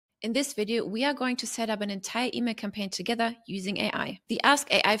In this video, we are going to set up an entire email campaign together using AI. The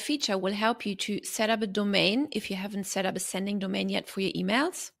Ask AI feature will help you to set up a domain if you haven't set up a sending domain yet for your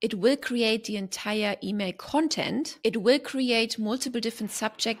emails. It will create the entire email content. It will create multiple different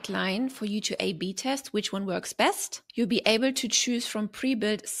subject lines for you to A/B test which one works best. You'll be able to choose from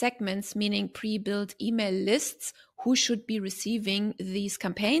pre-built segments, meaning pre-built email lists, who should be receiving these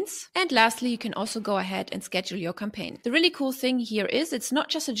campaigns. And lastly, you can also go ahead and schedule your campaign. The really cool thing here is it's not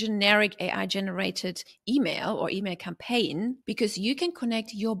just a generic AI generated email or email campaign, because you can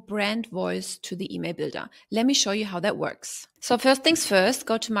connect your brand voice to the email builder. Let me show you how that works. So first things first,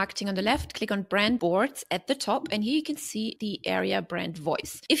 go to marketing on the left, click on brand boards at the top, and here you can see the area brand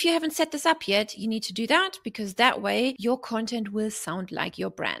voice. If you haven't set this up yet, you need to do that, because that way your content will sound like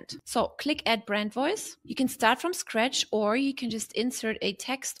your brand. So click add brand voice. You can start from scratch, or you can just insert a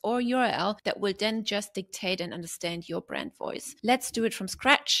text or URL that will then just dictate and understand your brand voice. Let's do it from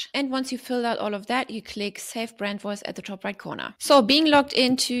scratch. And once you fill out all of that, you click save brand voice at the top right corner. So being logged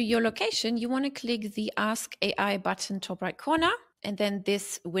into your location, you want to click the Ask AI button top right corner. And then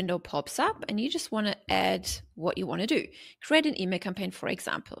this window pops up and you just want to add what you want to do. Create an email campaign, for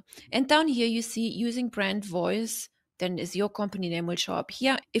example. And down here you see using brand voice, then is your company name will show up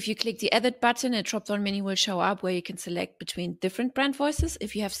here. If you click the edit button, a drop-down menu will show up where you can select between different brand voices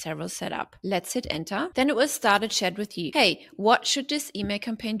if you have several set up. Let's hit enter. Then it will start a chat with you. Hey, what should this email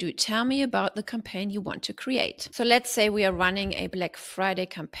campaign do? Tell me about the campaign you want to create. So let's say we are running a Black Friday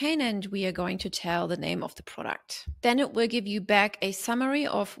campaign and we are going to tell the name of the product. Then it will give you back a summary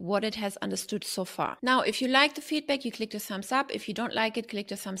of what it has understood so far. Now, if you like the feedback, you click the thumbs up. If you don't like it, click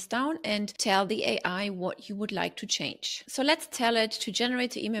the thumbs down and tell the AI what you would like to change. So let's tell it to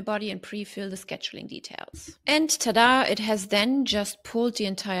generate the email body and pre-fill the scheduling details. And ta-da, it has then just pulled the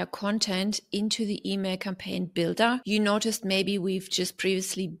entire content into the email campaign builder. You noticed maybe we've just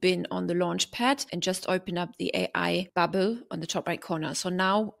previously been on the launch pad and just opened up the AI bubble on the top right corner. So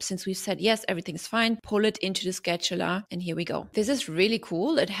now, since we've said yes, everything's fine, pull it into the scheduler and here we go. This is really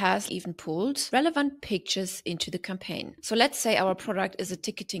cool. It has even pulled relevant pictures into the campaign. So let's say our product is a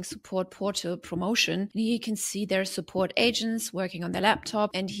ticketing support portal promotion. Here you can see there's support agents working on the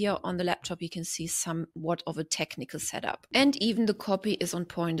laptop, and here on the laptop you can see somewhat of a technical setup, and even the copy is on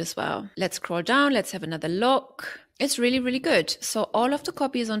point as well. Let's scroll down, let's have another look. It's really, really good. So all of the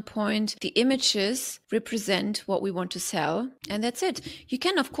copy is on point. The images represent what we want to sell. And that's it. You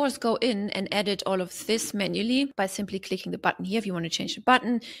can, of course, go in and edit all of this manually by simply clicking the button here. If you want to change the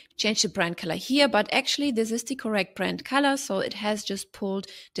button, change the brand color here. But actually, this is the correct brand color. So it has just pulled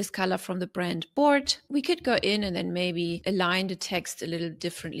this color from the brand board. We could go in and then maybe align the text a little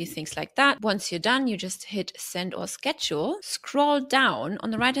differently, things like that. Once you're done, you just hit send or schedule. Scroll down. On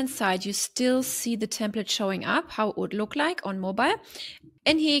the right-hand side, you still see the template showing up, how it would look like on mobile.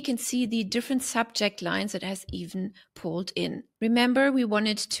 And here you can see the different subject lines it has even pulled in. Remember, we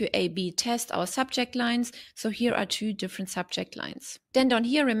wanted to A/B test our subject lines. So here are two different subject lines. Then down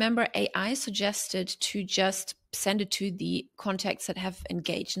here, remember AI suggested to just send it to the contacts that have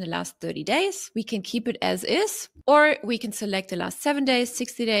engaged in the last 30 days. We can keep it as is, or we can select the last 7 days,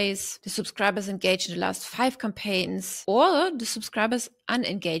 60 days, the subscribers engaged in the last 5 campaigns, or the subscribers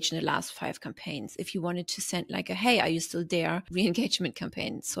unengaged in the last 5 campaigns. If you wanted to send like a, hey, are you still there? Re-engagement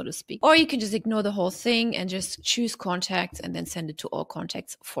campaign, so to speak. Or you can just ignore the whole thing and just choose contacts and then send it to all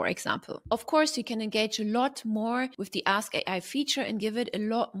contacts, for example. Of course, you can engage a lot more with the Ask AI feature and give it a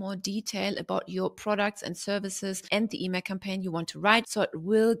lot more detail about your products and services and the email campaign you want to write. So it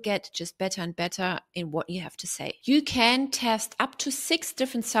will get just better and better in what you have to say. You can test up to 6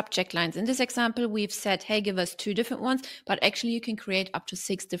 different subject lines. In this example, we've said, hey, give us 2 different ones, but actually you can create up to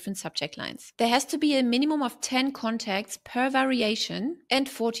 6 different subject lines. There has to be a minimum of 10 contacts per variation and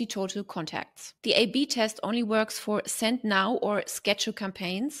 40 total contacts. The A/B test only works for send now or schedule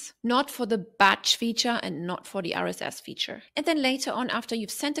campaigns, not for the batch feature and not for the RSS feature. And then later on, after you've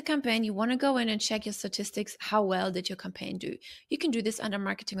sent a campaign, you want to go in and check your statistics. How well did your campaign do? You can do this under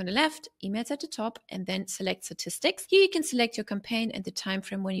marketing on the left, emails at the top, and then select statistics. Here you can select your campaign and the time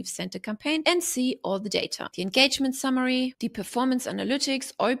frame when you've sent a campaign and see all the data. The engagement summary, the performance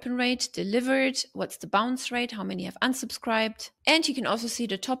analytics, open rate, delivered, what's the bounce rate, how many have unsubscribed. And you can also see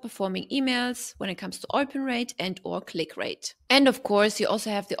the top performing emails when it comes to open rate and or click rate. And of course, you also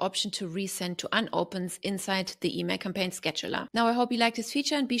have the option to resend to unopens inside the email campaign scheduler. Now, I hope you like this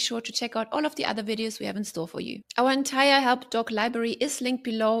feature and be sure to check out all of the other videos we have in store for you. Our entire help doc library is linked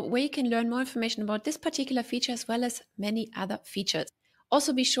below, where you can learn more information about this particular feature as well as many other features.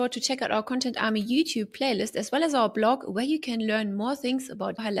 Also, be sure to check out our Content Army YouTube playlist as well as our blog, where you can learn more things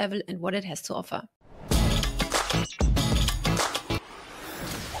about HighLevel and what it has to offer.